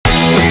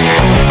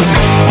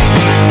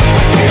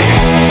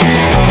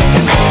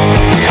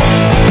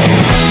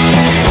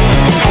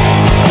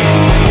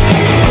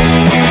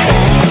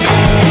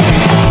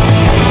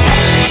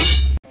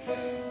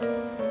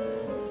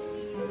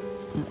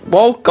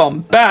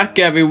Welcome back,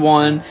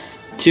 everyone,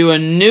 to a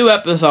new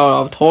episode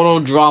of Total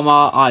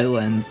Drama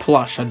Island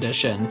Plush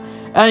Edition.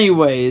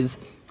 Anyways,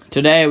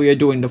 today we are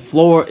doing The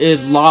Floor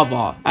is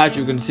Lava. As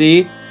you can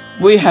see,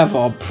 we have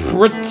a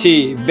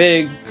pretty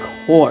big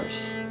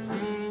course.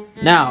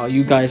 Now,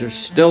 you guys are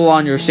still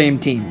on your same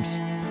teams.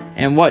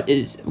 And what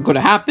is going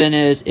to happen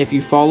is, if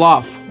you fall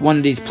off one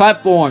of these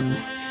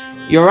platforms,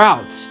 you're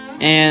out.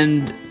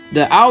 And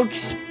the out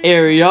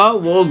area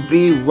will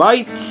be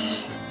right...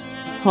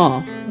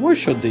 Where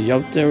should the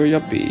out area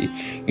be?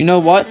 You know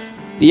what?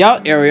 The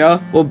out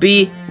area will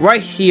be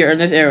right here in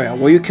this area,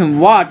 where you can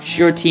watch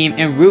your team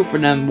and root for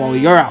them while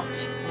you're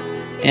out.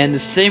 And the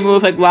same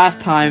rules like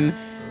last time,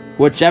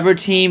 whichever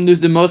team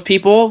loses the most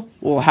people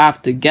will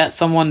have to get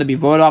someone to be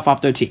voted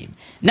off their team.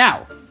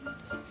 Now,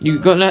 you're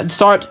gonna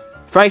start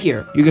right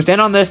here. You can stand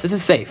on this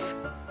is safe.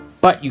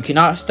 But you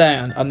cannot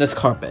stand on this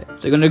carpet.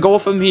 So you're gonna go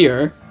from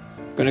here,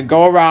 gonna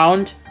go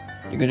around,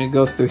 you're gonna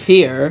go through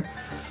here,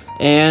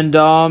 and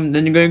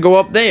then you're gonna go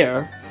up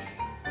there.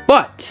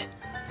 But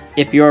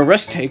if you're a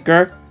risk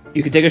taker,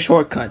 you can take a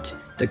shortcut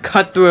to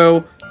cut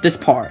through this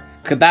part,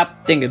 because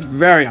that thing is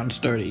very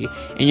unsturdy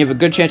and you have a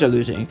good chance of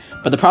losing.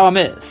 But the problem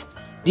is,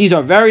 these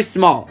are very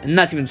small, and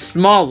that's even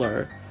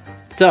smaller,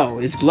 so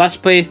it's less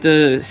place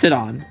to sit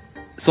on.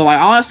 So I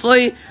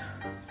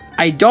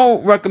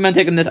don't recommend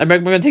taking this. I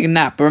recommend taking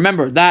that. But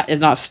remember, that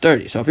is not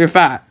sturdy. So if you're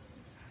fat,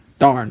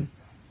 darn.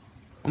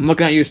 I'm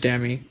looking at you,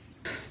 Stammy.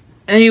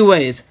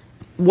 Anyways,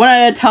 one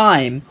at a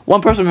time,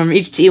 one person from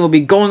each team will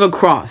be going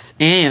across,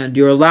 and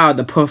you're allowed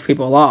to push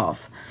people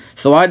off.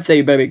 So I'd say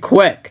you better be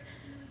quick.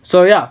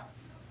 So yeah,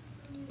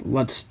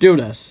 let's do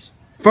this.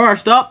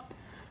 First up,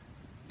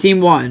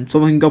 Team 1.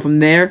 Someone can go from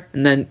there,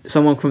 and then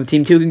someone from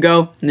Team 2 can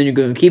go, and then you're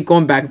going to keep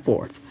going back and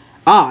forth.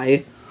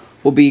 I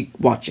will be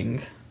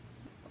watching.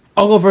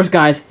 I'll go first,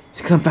 guys,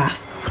 because I'm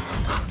fast.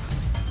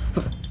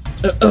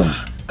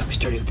 Gotta be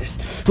sturdy with this.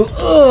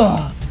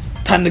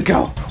 Time to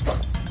go.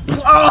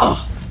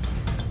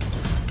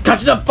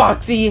 Catch the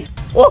Foxy!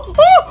 Oh my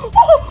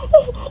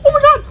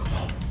god!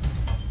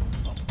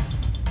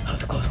 That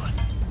was a close one.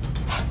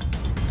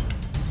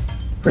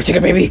 Risk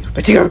taker, baby!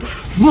 Risk taker!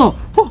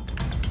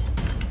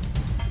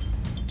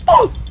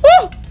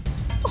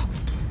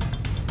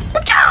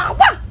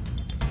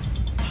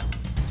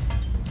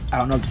 I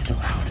don't know if this is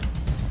allowed.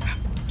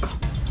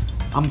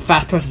 I'm a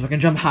fast person, so I can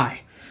jump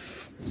high.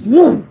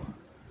 Woo!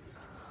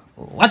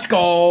 Let's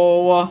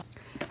go!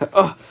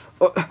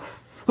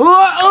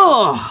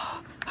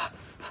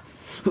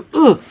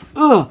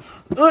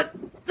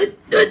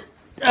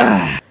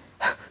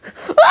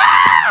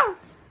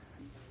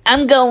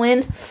 I'm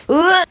going.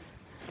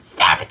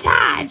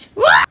 Sabotage!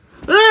 What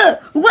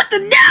the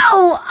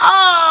no?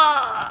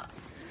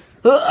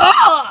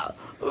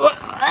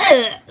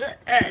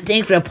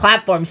 Thanks for the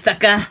platform,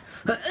 sucker.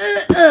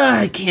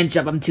 I can't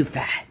jump. I'm too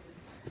fat.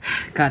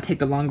 Gotta take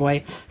the long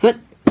way. I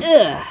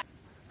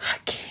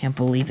can't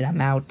believe it.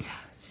 I'm out.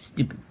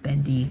 Stupid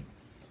bendy.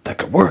 That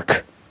could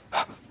work.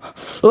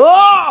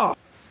 Oh!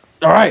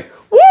 Alright.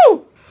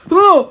 Woo!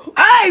 Oh!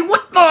 Hey,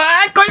 what the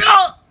heck are you?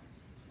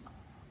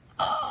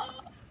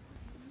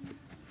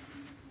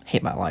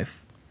 Hate my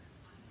life.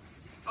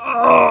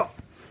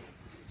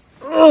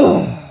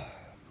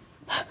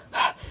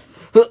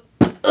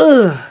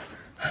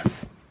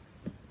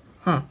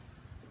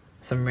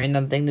 Some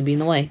random thing to be in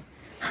the way.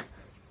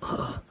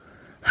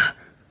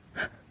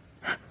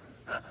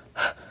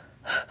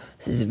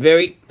 This is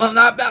very... I'm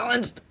not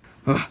balanced.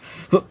 Don't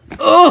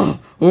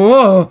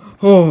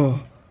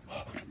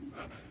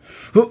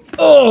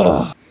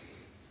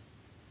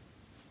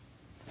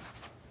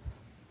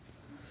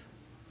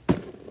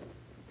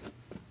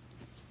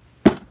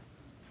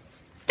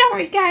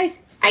worry, guys.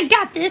 I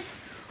got this.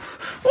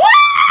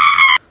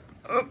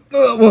 Oh,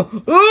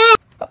 no!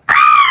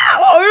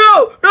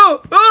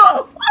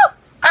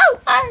 Oh,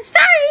 I'm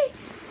sorry.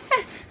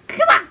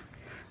 Come on.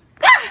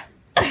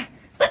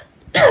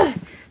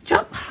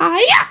 Jump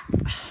higher.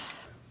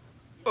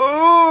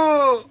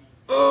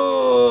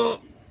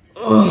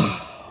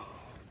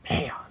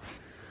 Man.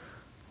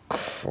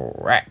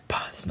 Crap.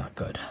 It's not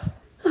good.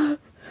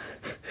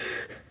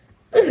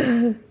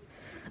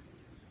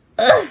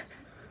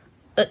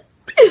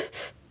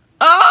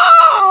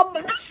 Oh,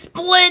 the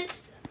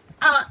splits.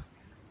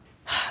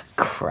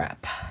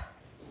 Crap.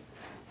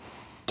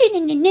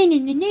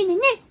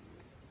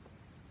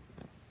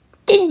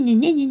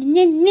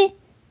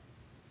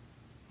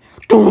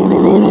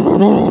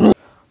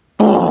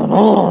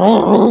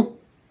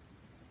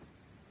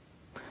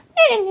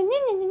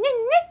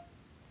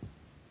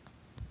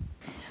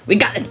 We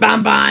got this,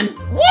 Bonbon!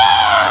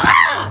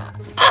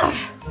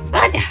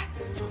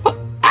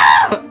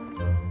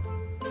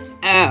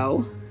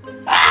 Ow.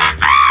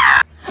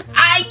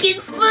 I can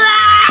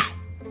fly!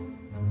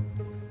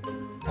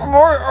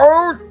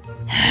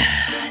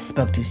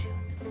 Spoke too soon.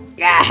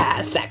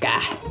 Yeah,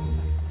 sucker.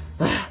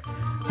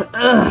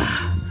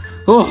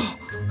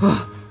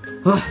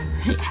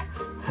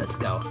 Let's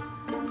go.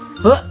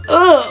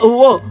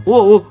 Whoa.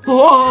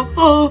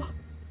 Oh,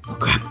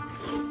 crap.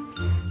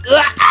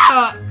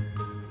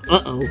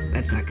 Uh-oh,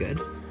 that's not good.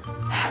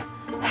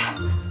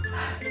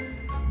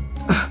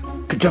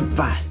 Could jump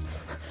fast.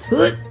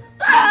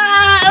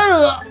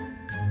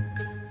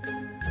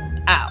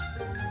 Ow.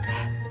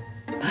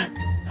 Okay,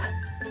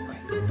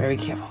 very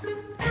careful.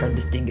 I heard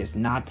this thing is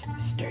not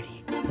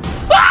sturdy.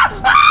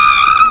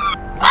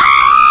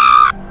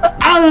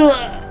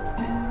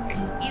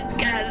 You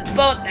got us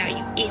both now,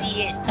 you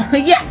idiot.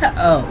 Yeah.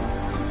 Oh.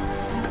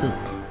 Poop.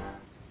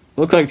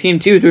 Looks like Team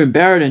 2 is doing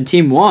better than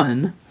Team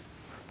 1.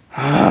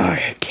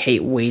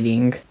 Kate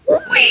waiting.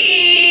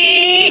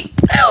 Whee!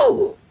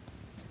 Oh.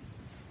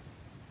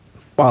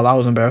 Wow, that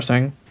was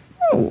embarrassing.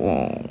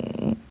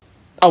 Oh,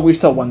 we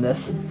still won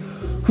this.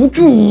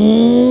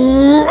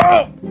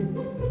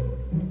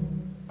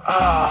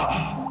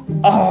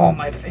 Oh,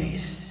 my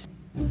face.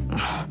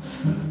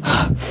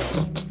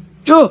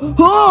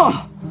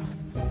 Oh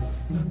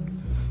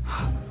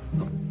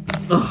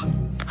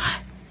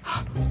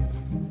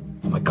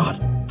my god,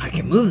 I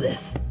can move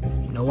this.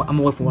 You know what? I'm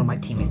gonna wait for one of my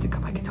teammates to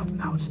come. I can help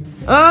him out.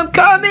 I'm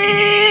coming!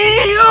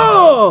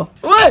 Oh!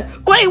 Wait,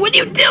 what are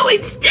you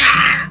doing?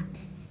 Stop!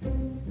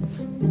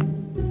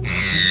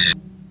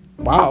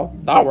 Wow,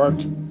 that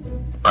worked.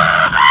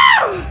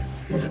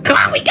 Come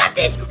on, we got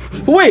this!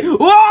 Wait!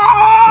 Whoa!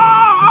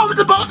 I'm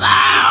supposed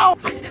to!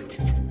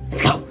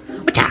 Let's go!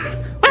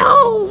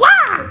 Oh,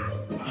 wow!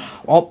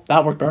 Well,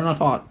 that worked better than I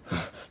thought.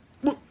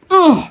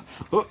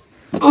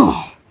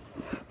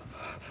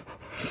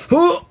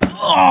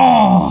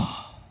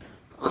 Oh,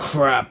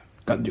 crap.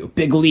 Gotta do a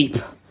big leap.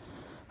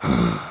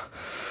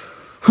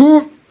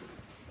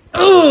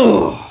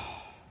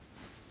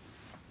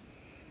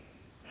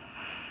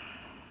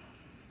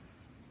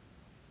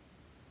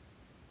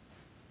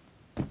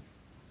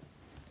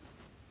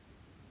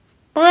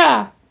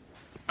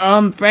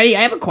 Freddy,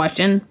 I have a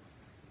question.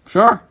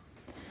 Sure.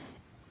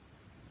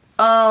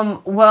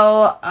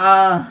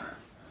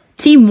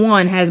 Team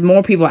 1 has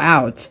more people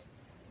out,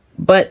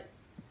 but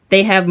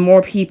they have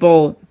more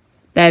people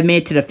that have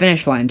made it to the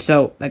finish line,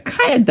 so that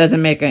kind of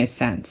doesn't make any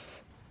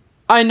sense.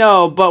 I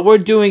know, but we're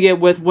doing it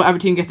with whatever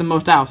team gets the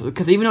most out,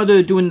 because even though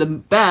they're doing the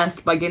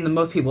best by getting the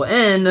most people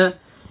in,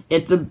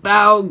 it's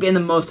about getting the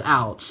most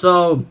out.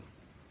 So,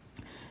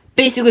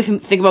 basically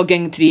think about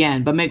getting to the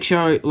end, but make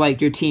sure,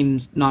 like, your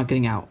team's not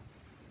getting out.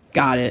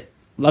 Got it.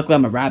 Luckily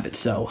I'm a rabbit,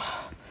 so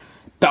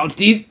bounce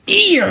these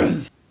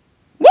ears!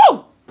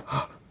 Woo!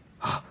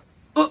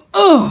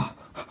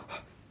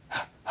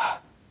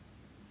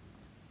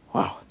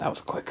 Wow, that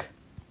was quick.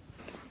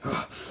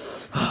 I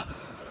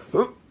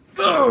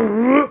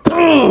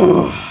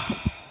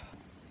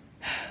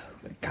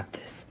got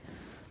this.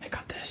 I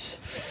got this.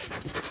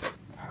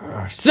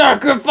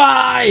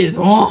 Sacrifice!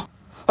 Oh!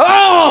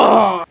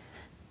 Oh!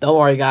 Don't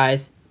worry,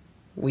 guys.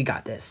 We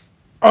got this.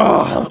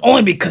 Oh,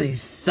 only because he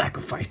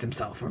sacrificed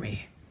himself for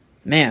me.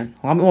 Man,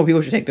 a lot more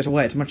people should take this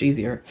away. It's much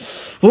easier.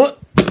 What?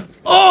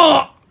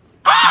 Oh!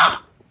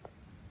 Ah!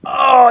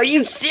 Oh, are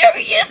you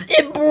serious?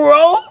 It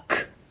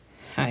broke?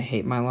 I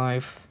hate my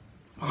life.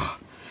 Oh,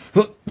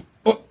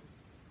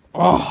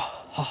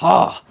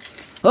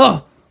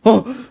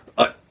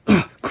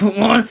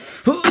 come on.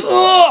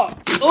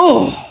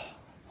 Oh,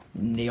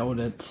 nailed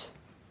it.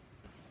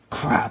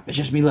 Crap, it's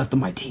just me left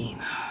on my team.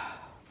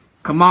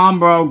 Come on,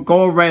 bro,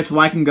 go red so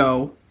I can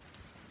go.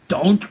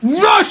 Don't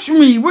rush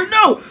me!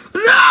 No!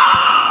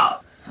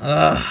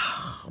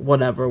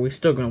 Whatever, we're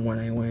still gonna win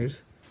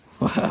anyways.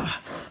 Alright.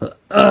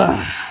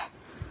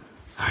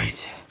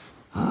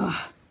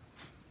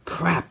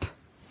 Crap.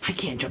 I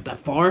can't jump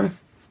that far.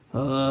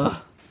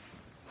 Well,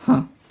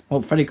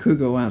 Freddy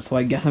Krueger went, so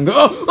I guess I'm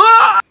going.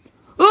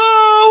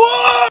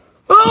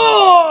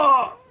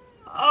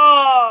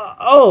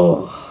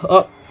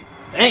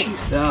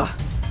 Thanks.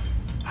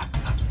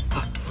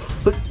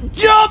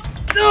 Jump!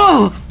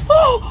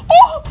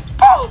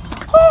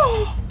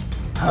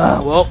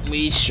 Well,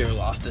 we sure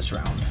lost this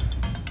round.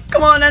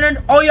 Come on,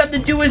 Leonard. All you have to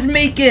do is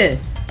make it.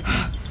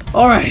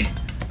 Alright.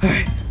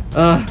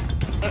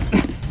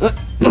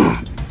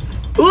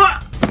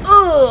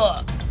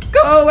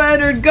 Go,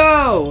 Leonard,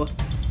 go!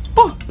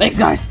 Oh, thanks,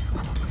 guys.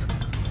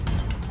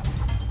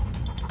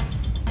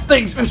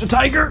 Thanks, Mr.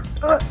 Tiger.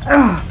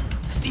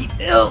 Steep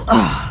hill.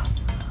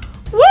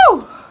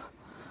 Woo!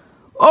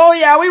 Oh,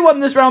 yeah, we won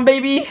this round,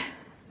 baby.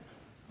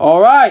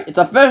 Alright, it's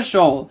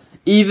official.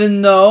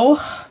 Even though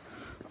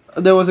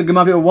there was a good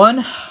amount of people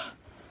won,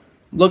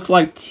 looked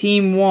like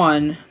Team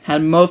 1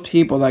 had most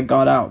people that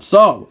got out.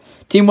 So,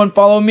 Team 1,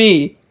 follow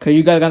me, because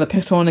you guys got to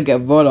pick someone to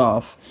get voted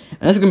off.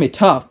 And this is going to be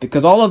tough,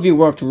 because all of you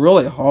worked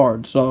really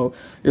hard, so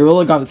you're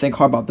really going to think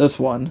hard about this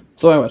one.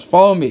 So anyways,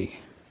 follow me.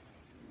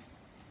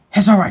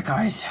 It's alright,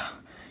 guys.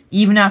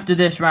 Even after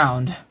this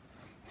round,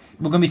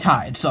 we're going to be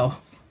tied, so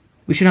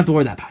we shouldn't have to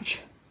worry that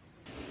much.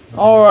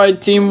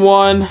 Alright, Team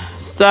 1.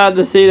 Sad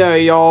to see that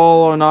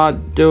y'all are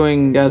not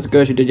doing as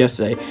good as you did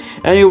yesterday.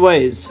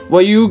 Anyways,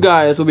 what you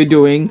guys will be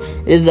doing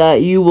is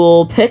that you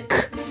will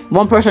pick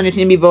one person on your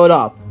team to be voted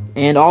off.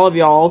 And all of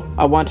y'all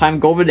at one time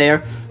go over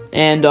there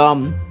and,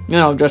 you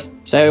know, just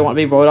say you want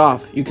to be voted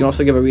off. You can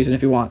also give a reason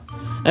if you want.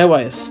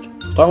 Anyways,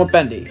 starting with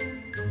Bendy.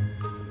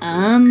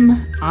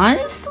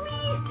 Honestly,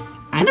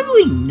 I don't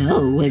really know.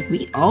 Like,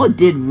 we all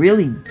did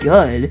really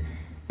good.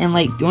 And,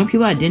 like, the only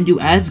people that didn't do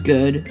as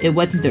good, it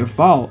wasn't their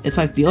fault. It's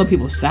like the other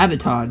people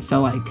sabotaged.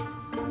 So, like,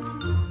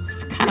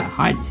 it's kind of a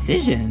hard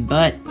decision.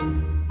 But,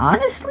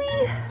 honestly,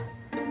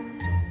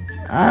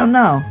 I don't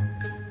know.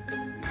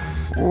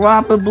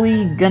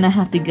 Probably gonna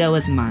have to go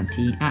with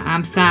Monty.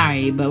 I'm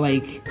sorry, but,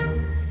 like,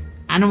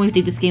 I don't really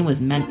think this game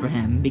was meant for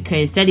him. Because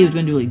he said he was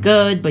gonna do really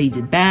good, but he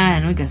did bad. I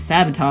know he got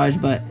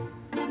sabotaged, but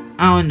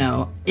I don't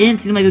know. It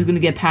didn't seem like he was gonna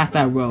get past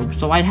that rope.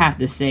 So I'd have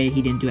to say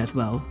he didn't do as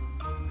well.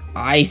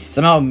 I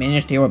somehow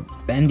managed to hear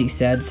what Bendy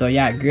said, so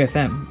yeah, I agree with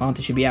him.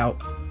 Monty should be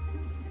out.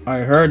 I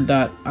heard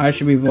that I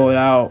should be voted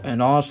out,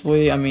 and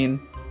honestly, I mean,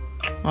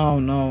 oh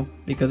no,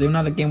 because even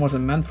though the game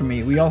wasn't meant for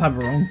me, we all have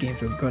our own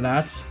games we're good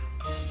at.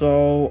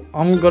 So,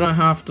 I'm gonna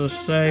have to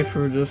say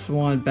for this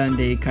one,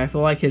 Bendy, 'cause I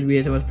feel like his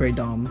reason was pretty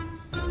dumb.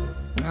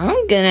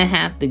 I'm gonna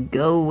have to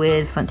go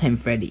with Funtime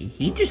Freddy.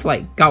 He just,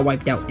 like, got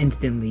wiped out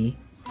instantly.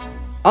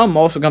 I'm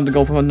also gonna have to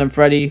go for Funtime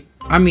Freddy.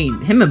 I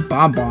mean, him and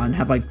Bonbon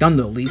have, like, done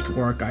the least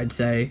work, I'd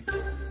say.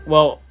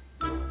 Well,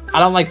 I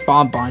don't like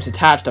Bonbon. It's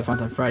attached to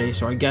Funtime Freddy,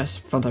 so I guess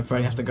Funtime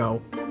Freddy has to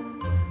go.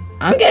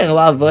 I'm getting a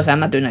lot of votes. I'm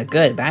not doing that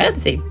good, but I have to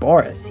say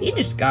Boris. He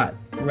just got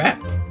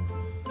wrecked.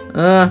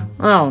 I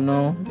don't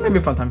know. Maybe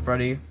Funtime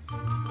Freddy.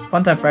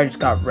 Funtime Freddy just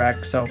got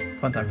wrecked, so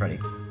Funtime Freddy.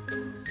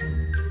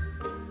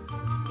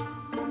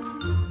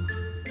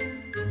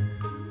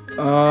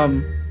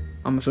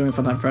 I'm assuming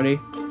Funtime Freddy.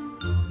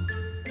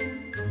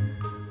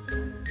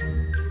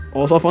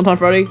 Also Funtime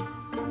Freddy?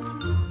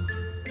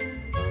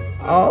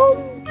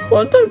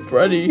 Funtime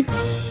Freddy.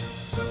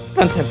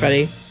 Funtime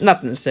Freddy.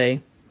 Nothing to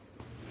say.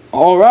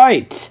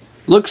 Alright.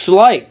 Looks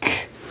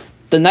like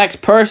the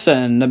next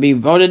person to be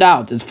voted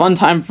out is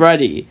Funtime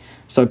Freddy.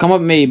 So come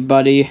with me,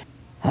 buddy.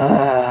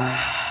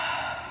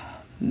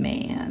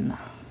 Man.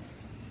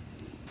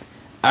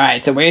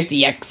 Alright, so where's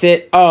the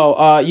exit?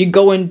 Oh, you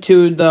go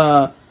into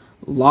the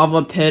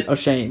lava pit of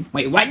shame.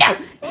 Wait, what now?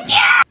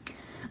 Yeah!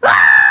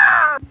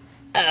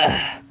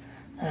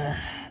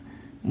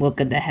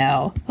 Look at the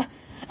hell.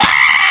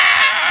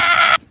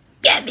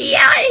 Get me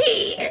out of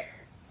here!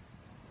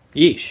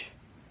 Yeesh.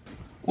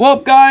 Well,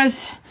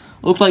 guys,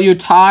 looks like you're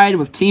tied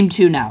with Team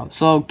 2 now.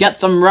 So get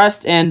some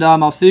rest, and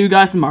I'll see you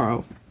guys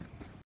tomorrow.